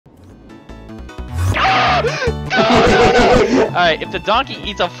Alright, if the donkey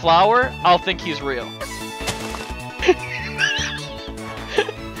eats a flower, I'll think he's real.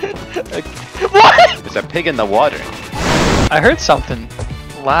 What? There's a pig in the water. I heard something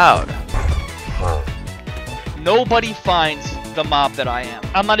loud. Nobody finds the mob that I am.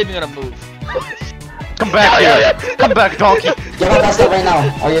 I'm not even gonna move. Come back here! Come back, donkey! Give up that stuff right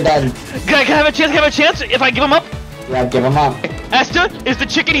now, or you're dead. Can I have a chance? Can I have a chance? If I give him up? Yeah, give him up. Asta is the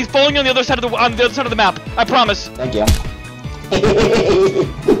chicken. He's following on the other side of the map. I promise. Thank you.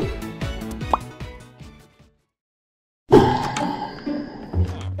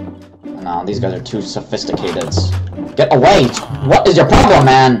 No, these guys are too sophisticated. Get away! What is your problem,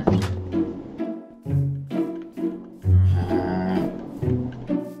 man?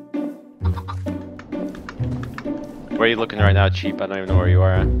 Where are you looking right now, Cheap? I don't even know where you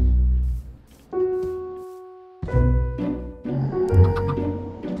are at.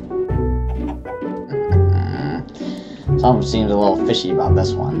 Something seems a little fishy about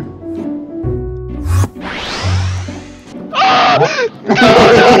this one.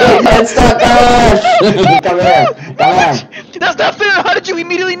 It's not gosh! Come here! Come here! That's not fair! How did you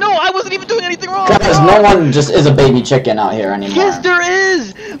immediately know? I wasn't even doing anything wrong! Because no one just is a baby chicken out here anymore. Yes, there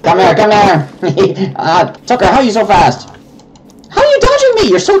is! Come here, come here! Tucker, how are you so fast? How are you dodging me?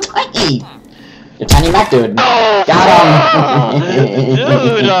 You're so tiny! You're TinyMacDude. Oh, Got him!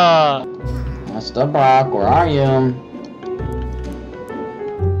 dude! Mr. Brock, where are you?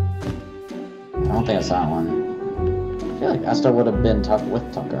 I don't think it's that one. I feel like Esther would have been tough with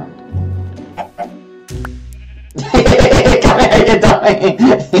Tucker. Come here, you dummy!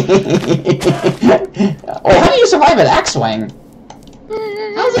 Oh, how do you survive an X-Wing?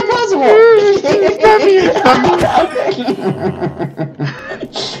 How's it possible?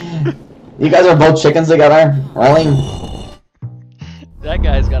 You guys are both chickens together? Really? That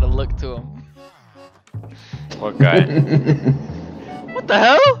guy's got a look to him. What guy? What the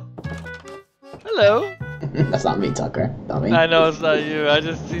hell? Hello? That's not me, Tucker. Dummy. I know it's not you.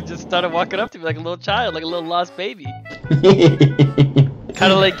 He just started walking up to me like a little child, like a little lost baby.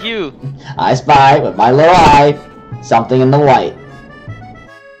 Kinda like you. I spy with my little eye something in the light.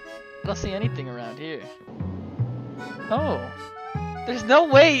 I don't see anything around here. Oh. There's no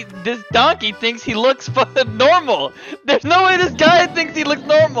way this donkey thinks he looks normal. There's no way this guy thinks he looks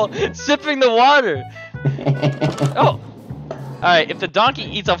normal sipping the water. Oh. Alright, if the donkey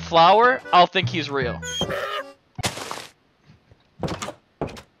eats a flower, I'll think he's real.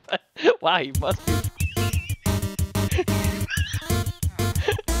 Wow, he must be.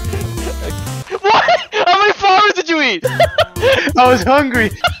 What? How many flowers did you eat? I was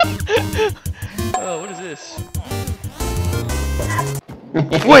hungry! Oh, what is this?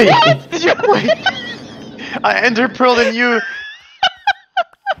 Wait! What? Did you wait? I ender pearled in you!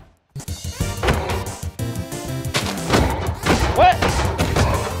 What?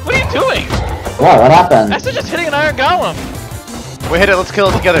 What are you doing? What happened? I still just hitting an iron golem. Wait, hit it, let's kill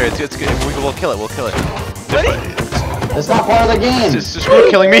it together. It's good. We'll kill it, we'll kill it. It's not part of the game! Just screw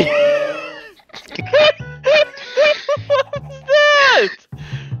killing me! What's that?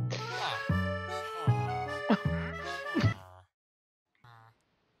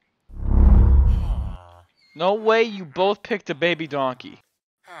 No way you both picked a baby donkey.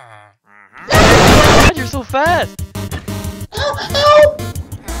 God, you're so fast!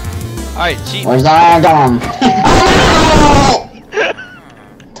 Alright, cheat. Where's the iron golem?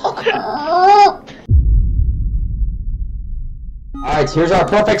 Alright, here's our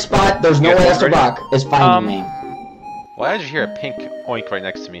perfect spot. There's no way Esther Brock is finding me. Why did you hear a pink oink right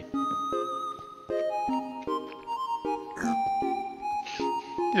next to me?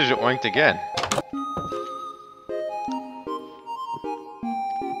 You just oinked again.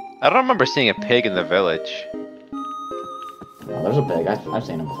 I don't remember seeing a pig in the village. Oh, there's a pig. I've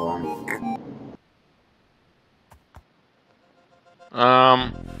seen him before.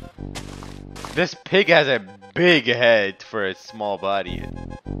 This pig has a big head for a small body.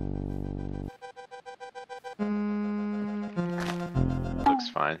 Looks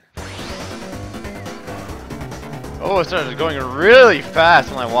fine. Oh, it started going really fast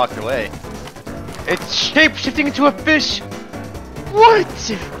when I walked away. It's shape-shifting into a fish!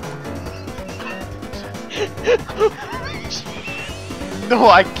 What? No,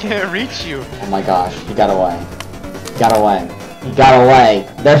 I can't reach you. Oh my gosh, he got away. He got away. He got away.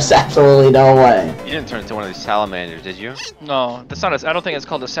 There's absolutely no way. You didn't turn into one of these salamanders, did you? No, that's not I don't think it's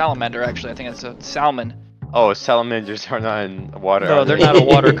called a salamander, actually. I think it's a salmon. Oh, salamanders are not in water. No, they're not a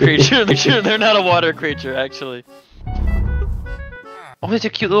water creature. They're not a water creature, actually. Oh, there's a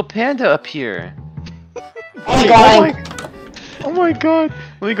cute little panda up here. Where's he going? Oh my god.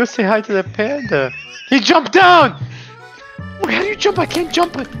 Let me go say hi to the panda. He jumped down! Wait, how do you jump? I can't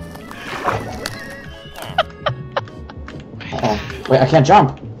jump it. Oh, wait, I can't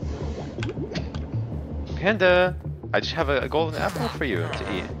jump. Panda, I just have a golden apple for you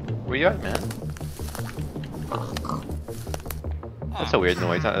to eat. Where you at, man? That's a weird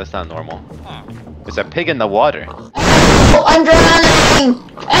noise. That's not normal. There's a pig in the water. Oh, I'm drowning!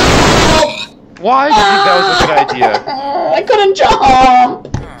 Help! Why do you think that was a good idea? I couldn't jump!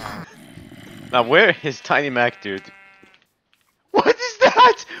 Now where is TinyMacDude? What is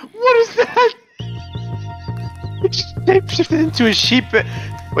that? What is that? It just shapeshifted into a sheep.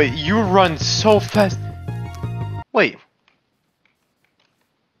 Wait, you run so fast. Wait.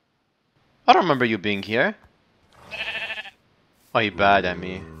 I don't remember you being here. Oh, you bad at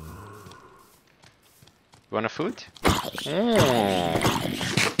me. You want a food? Oh.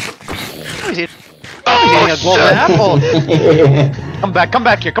 He's eating a golden apple. Come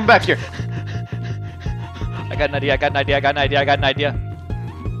back here, come back here. I got an idea, I got an idea, I got an idea, I got an idea.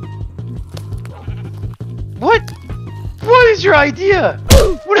 What? What is your idea?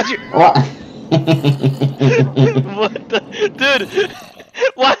 What is your... What? What the... Dude!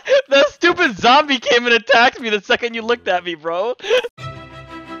 What? That stupid zombie came and attacked me the second you looked at me, bro!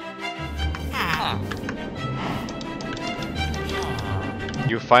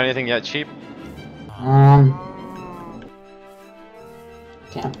 You find anything yet, Cheap?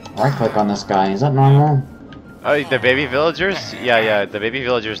 Can't right click on this guy, is that normal? Oh, the baby villagers? Yeah, the baby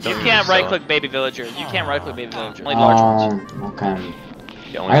villagers don't You can't use, right click baby villager. You can't right click baby villager. Only large ones. Okay.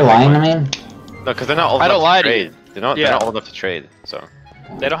 The Are you lying to me? No, because they're not old I enough don't lie to to trade. you. They're not old enough to trade, so.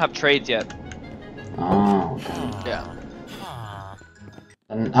 They don't have trades yet. Oh, okay. Yeah.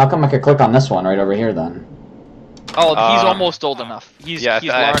 And how come I could click on this one right over here then? Oh, he's almost old enough. He's I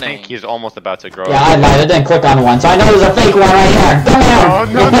learning. think he's almost about to grow. Yeah, I lied, I didn't click on one, so I know there's a fake one right here! Come here! Oh,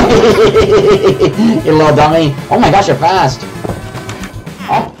 no, You little dummy! Oh my gosh, you're fast!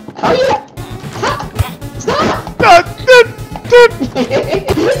 Oh, how are you? Stop! Are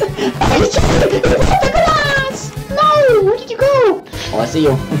you trying to get the glass? No! Where did you go? Oh, I see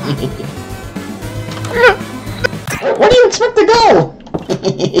you. Where do you expect to go?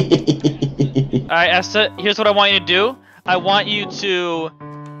 Alright, Esta, here's what I want you to do. I want you to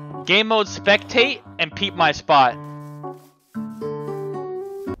game mode spectate and peep my spot.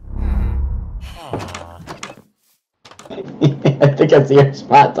 I think I see your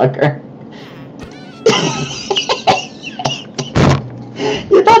spot, Tucker.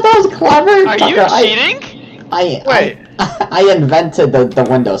 You thought that was clever? Are Tucker, you cheating? Wait. I invented the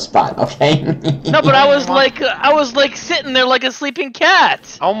window spot, okay? No, but I was like sitting there like a sleeping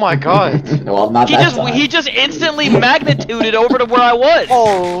cat. Oh my god. Well, not that time. He just instantly magnituded over to where I was.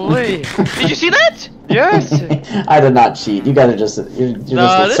 Holy. Did you see that? Yes. I did not cheat. You guys are just you're No,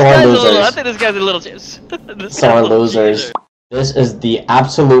 just this sore guy's losers. a little. I think this guy's a little. Sore losers. This is the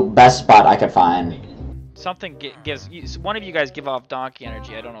absolute best spot I could find. Something gives one of you guys give off donkey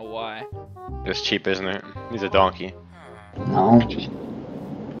energy. I don't know why. It's cheap, isn't it? He's a donkey. No.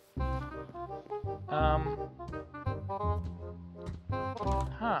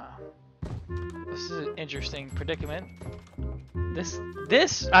 Huh. This is an interesting predicament. This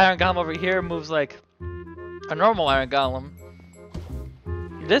iron golem over here moves like a normal iron golem.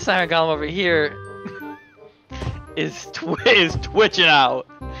 This iron golem over here is twitching out.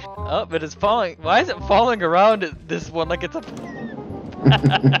 Oh, but it's falling. Why is it falling around this one like it's a...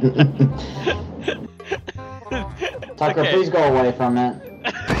 Tucker, Okay. please go away from it.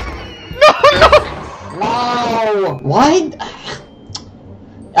 No! Why?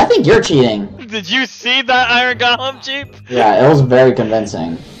 I think you're cheating. Did you see that iron golem, Cheap? Yeah, it was very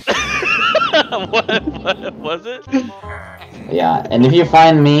convincing. what was it? Yeah, and if you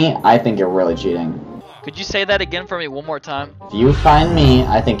find me, I think you're really cheating. Could you say that again for me one more time? If you find me,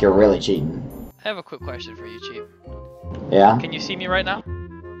 I think you're really cheating. I have a quick question for you, Cheap. Yeah? Can you see me right now?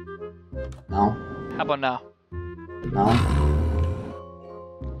 No? How about now? No?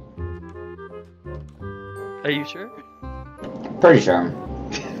 Are you sure? Pretty sure.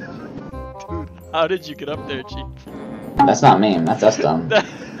 How did you get up there, Cheap? That's not me, that's Esta.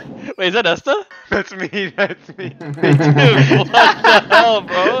 Wait, is that Esta? That's me, that's me. Dude, what the hell,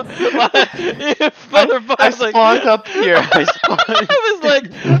 bro? I spawned up here. I was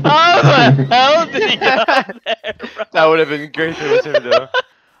like, how the hell did he get up there, bro? That would have been great if it was him, though.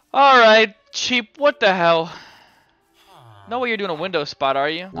 Alright, Cheap, what the hell? No way you're doing a window spot, are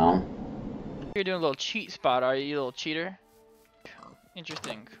you? No? You're doing a little cheat spot, are you, you little cheater?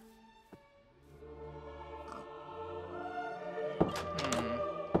 Interesting.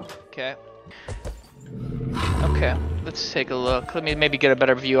 Okay. Okay, let's take a look. Let me maybe get a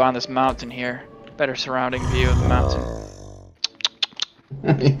better view on this mountain here. Better surrounding view of the mountain.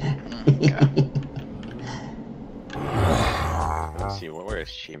 Okay. Let's see, where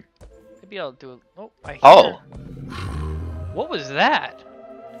is Cheap? Maybe I'll do it. Oh, I hear. Oh! What was that?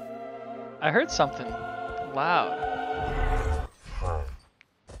 I heard something loud.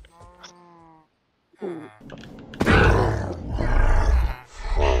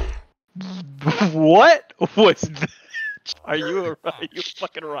 What was that? Are you a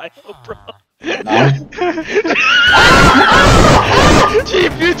fucking rhino, bro? No.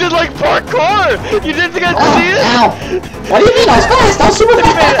 Chief, you did like parkour! You didn't think I'd see it? Ow! What do you mean? I was fast! I was super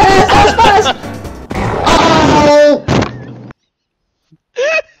fast! I was fast! Oh!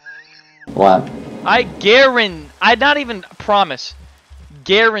 What? I not even promise,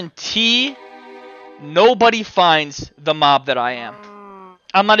 guarantee nobody finds the mob that I am.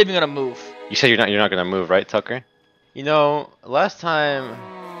 I'm not even gonna move. You said you're not gonna move, right, Tucker? You know, last time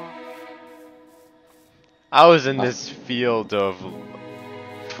I was in this field of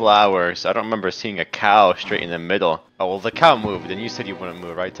flowers. I don't remember seeing a cow straight in the middle. Oh well, the cow moved, and you said you wouldn't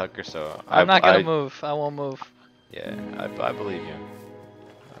move, right, Tucker? So I'm not gonna move. I won't move. Yeah, I believe you.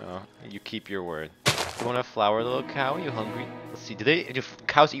 You keep your word. You want a flower, little cow? Are you hungry? Let's see. Do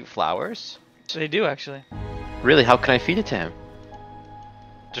cows eat flowers? So they do actually. Really? How can I feed it to him?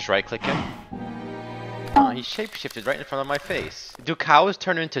 Just right-click him. Oh, he shapeshifted right in front of my face. Do cows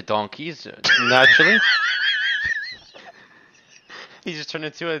turn into donkeys naturally? He just turned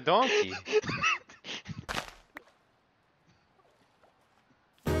into a donkey.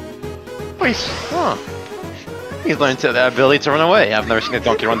 Wait, huh? He's learned the ability to run away. I've never seen a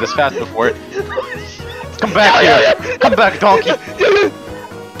donkey run this fast before. Come back here! Come back, donkey!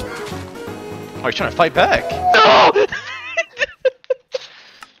 Oh, he's trying to fight back. No!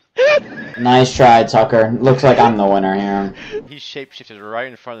 Nice try, Tucker. Looks like I'm the winner here. He shapeshifted right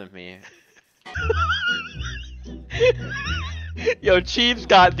in front of me. Yo, Chief's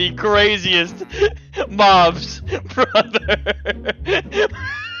got the craziest mobs, brother.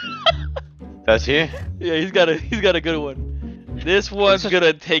 That's he? Yeah, he's got a good one. This one's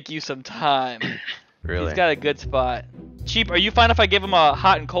gonna take you some time. Really? He's got a good spot. Cheap, are you fine if I give him a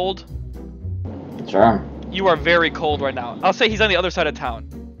hot and cold? Sure. You are very cold right now. I'll say he's on the other side of town.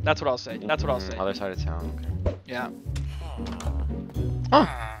 That's what I'll say. That's what I'll say. Other side of town. Okay. Yeah. Oh,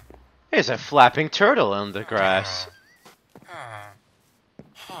 there's a flapping turtle in the grass.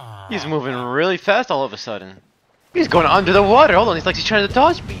 He's moving really fast all of a sudden. He's going under the water. Hold on, he's trying to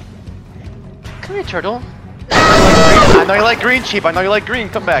dodge me. Come here, turtle. I know you like green, Cheap. I know you like green.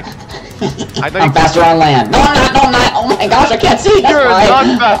 Come back. I'm faster on land. No, I'm not. No, I'm not. Oh my gosh, I can't see. That's You're why.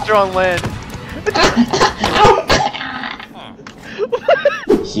 not faster on land.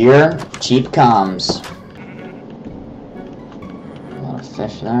 Here, Cheap comes. A lot of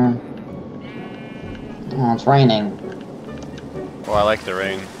fish there. Oh, it's raining. Well, I like the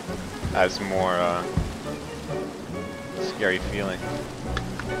rain. Has more scary feeling.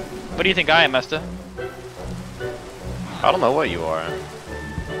 What do you think I am, Mesta? I don't know what you are.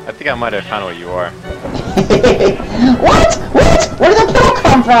 I think I might have found what you are. What? What? Where did the pill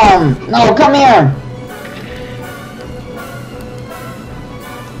come from? No, come here.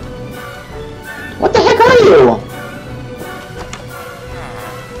 What the heck are you?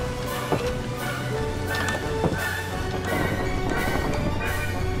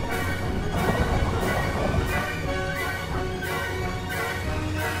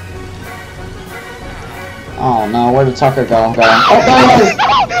 Oh no, where did Tucker go? Oh, there he is!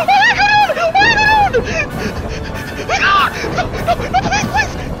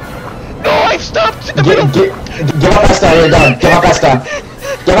 No, I've stopped! Give up Esta, or you're dead. Give up Esta.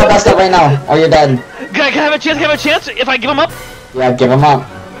 Give up Esta right now, or you're dead. Can I have a chance? Can I have a chance if I give him up? Yeah, give him up.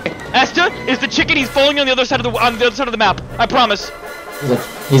 Esta is the chicken. He's falling on the other side of the map. I promise.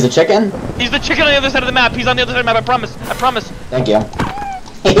 He's a chicken? He's the chicken on the other side of the map. He's on the other side of the map. I promise. I promise. Thank you.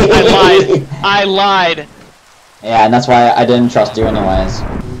 I lied. I lied. Yeah, and that's why I didn't trust you anyways.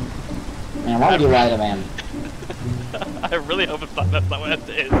 Man, why would you lie to man? I really hope it's not, that's not what it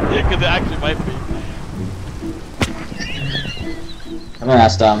is. Because it actually might be. Come here,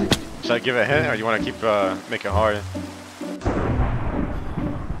 Esta. Should I give it a hint, or do you want to keep make it hard?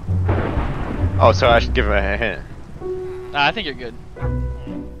 Oh, so I should give it a hint. Nah, I think you're good.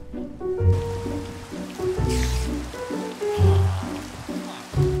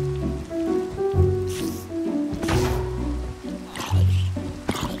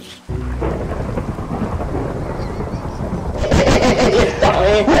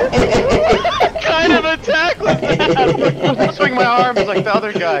 Kind of attack was that? Swing my arms like the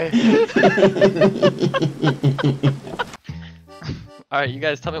other guy. Alright, you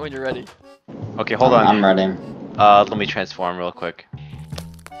guys tell me when you're ready. Okay, hold on. I'm ready. Let me transform real quick.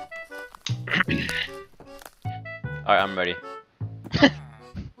 Alright, I'm ready.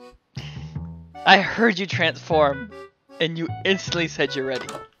 I heard you transform, and you instantly said you're ready.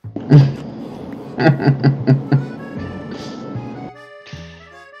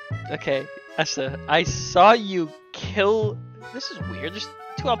 Okay, Asa, I saw you kill. This is weird. There's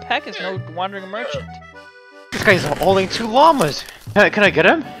 2 alpacas, no wandering merchant. This guy's holding 2 llamas. Can I get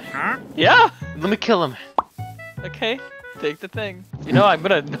him? Yeah. Let me kill him. Okay, take the thing. You know I'm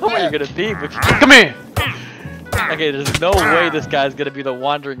gonna know where you're gonna be, but Come here. okay, there's no way this guy's gonna be the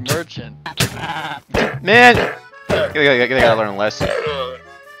wandering merchant. Man. Gotta learn a lesson.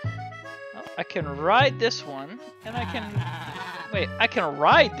 I can ride this one, and I can. Wait, I can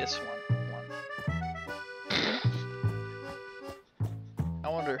ride this one. I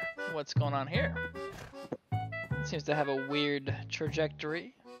wonder what's going on here. It seems to have a weird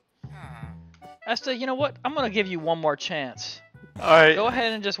trajectory. Asta, you know what? I'm gonna give you one more chance. Alright. Go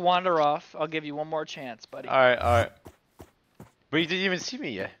ahead and just wander off. I'll give you one more chance, buddy. Alright. But you didn't even see me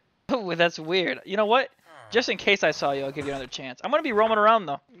yet. Oh, that's weird. You know what? Just in case I saw you, I'll give you another chance. I'm gonna be roaming around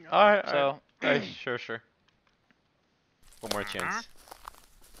though. Alright. So. Alright, sure. One more chance.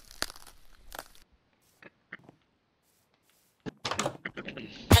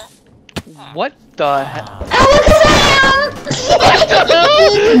 What the hell?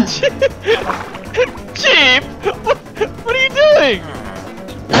 Cheap! What are you doing?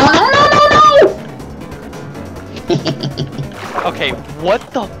 No! Okay, what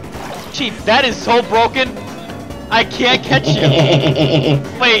the? Cheap, that is so broken. I can't catch you.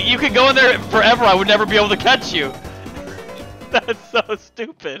 Wait, you could go in there forever. I would never be able to catch you. That's so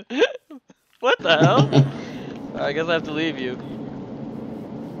stupid. What the hell? I guess I have to leave you.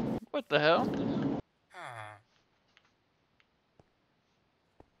 What the hell?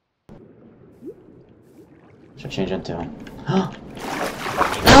 Should change it to. No!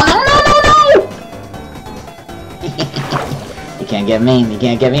 You can't get me. You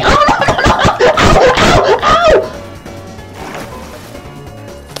can't get me. Oh, no!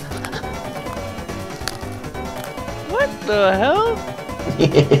 What the hell?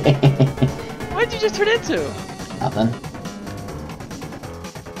 What'd you just turn into? Nothing.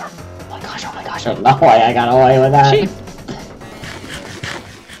 Oh my gosh, no way I got away with that. Cheap.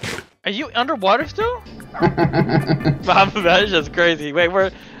 Are you underwater still? Mom, that is just crazy. Wait,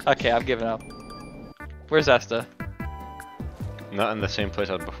 where? Okay, I'm giving up. Where's Asta? Not in the same place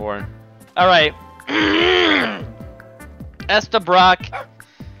I was before. Alright. Asta Brock.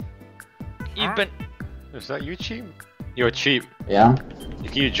 You've been. Is that you, Cheap? You're Cheap. Yeah?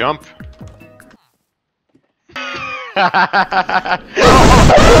 Can you jump? You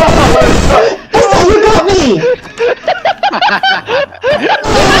got me!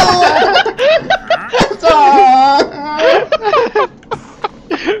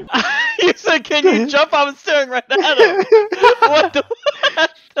 You said, can you jump? I was staring right at him. What the?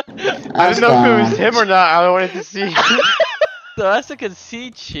 I didn't know if it was him or not. I wanted to see. So Asta can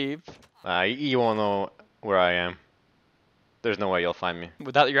see Cheap. You won't know where I am. There's no way you'll find me.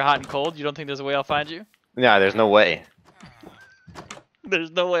 Without your hot and cold, you don't think there's a way I'll find you? Yeah, there's no way.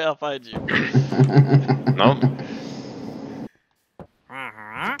 There's no way I'll find you. No.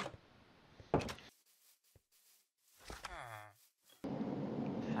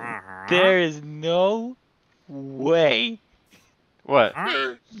 There is no way. What?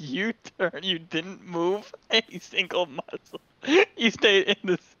 You didn't move a single muscle. You stayed in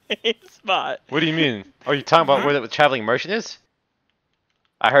the same spot. What do you mean? Are you talking about where the traveling merchant is?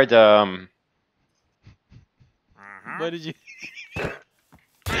 I heard, What did you...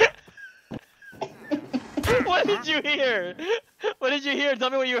 What did you hear? What did you hear? Tell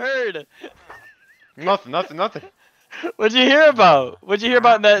me what you heard. Nothing. What'd you hear about? What'd you hear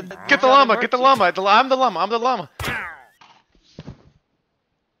about that? Get the llama, I'm the llama.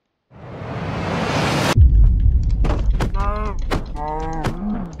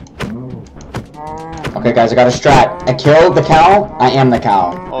 Okay, guys, I got a strat. I killed the cow. I am the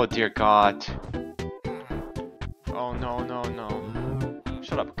cow. Oh dear God. Oh no.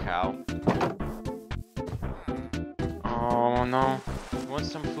 Shut up, cow. Oh no. You want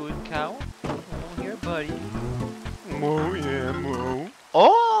some food, cow? Oh, here, buddy. Moo, yeah, moo.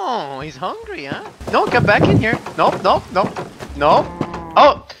 Oh, he's hungry, huh? No, get back in here. No.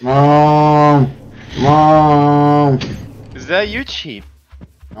 Oh! Mom. Is that you, Cheap?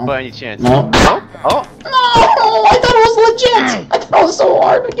 No. By any chance? No. Oh! No! I thought it was legit! I thought it was so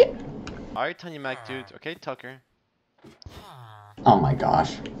hard to get. Alright, TinyMacDude. Okay, Tucker. Oh my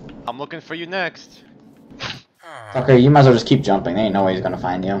gosh. I'm looking for you next. Tucker, you might as well just keep jumping. There ain't no way he's gonna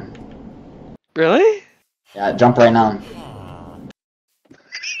find you. Really? Yeah, jump right now.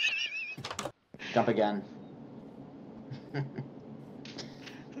 Jump again.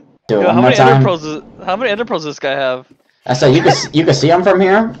 Do it Yo, one how more many time. how many ender pearls does this guy have? I said you can see him from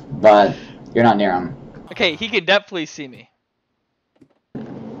here, but you're not near him. Okay, he could definitely see me.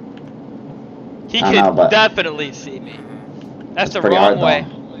 He I could know, but definitely see me. That's the pretty wrong hard, way.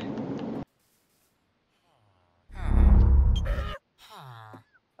 though.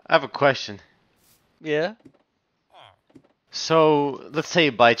 I have a question. Yeah? So, let's say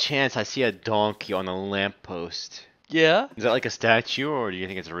by chance I see a donkey on a lamppost. Yeah? Is that like a statue, or do you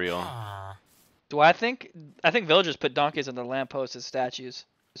think it's real? Do I think villagers put donkeys on their lampposts as statues.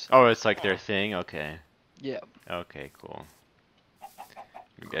 Oh, it's like their thing? Okay. Yeah. Okay, cool.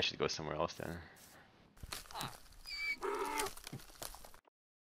 Maybe I should go somewhere else then.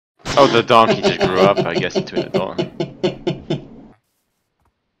 Oh, the donkey just grew up, I guess, into an adult.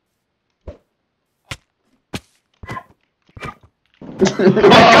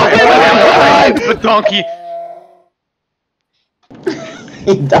 The donkey!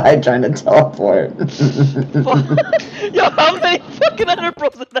 He died trying to teleport. Yo, how many fucking ender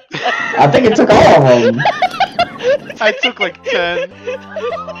pearls did that guy? I think it took all of them. I took like 10.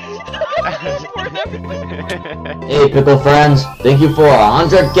 Hey, Pickle friends, thank you for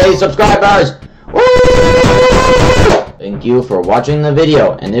 100K subscribers! Woo! Thank you for watching the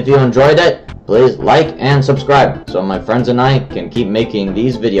video, and if you enjoyed it, please like and subscribe so my friends and I can keep making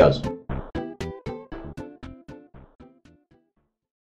these videos.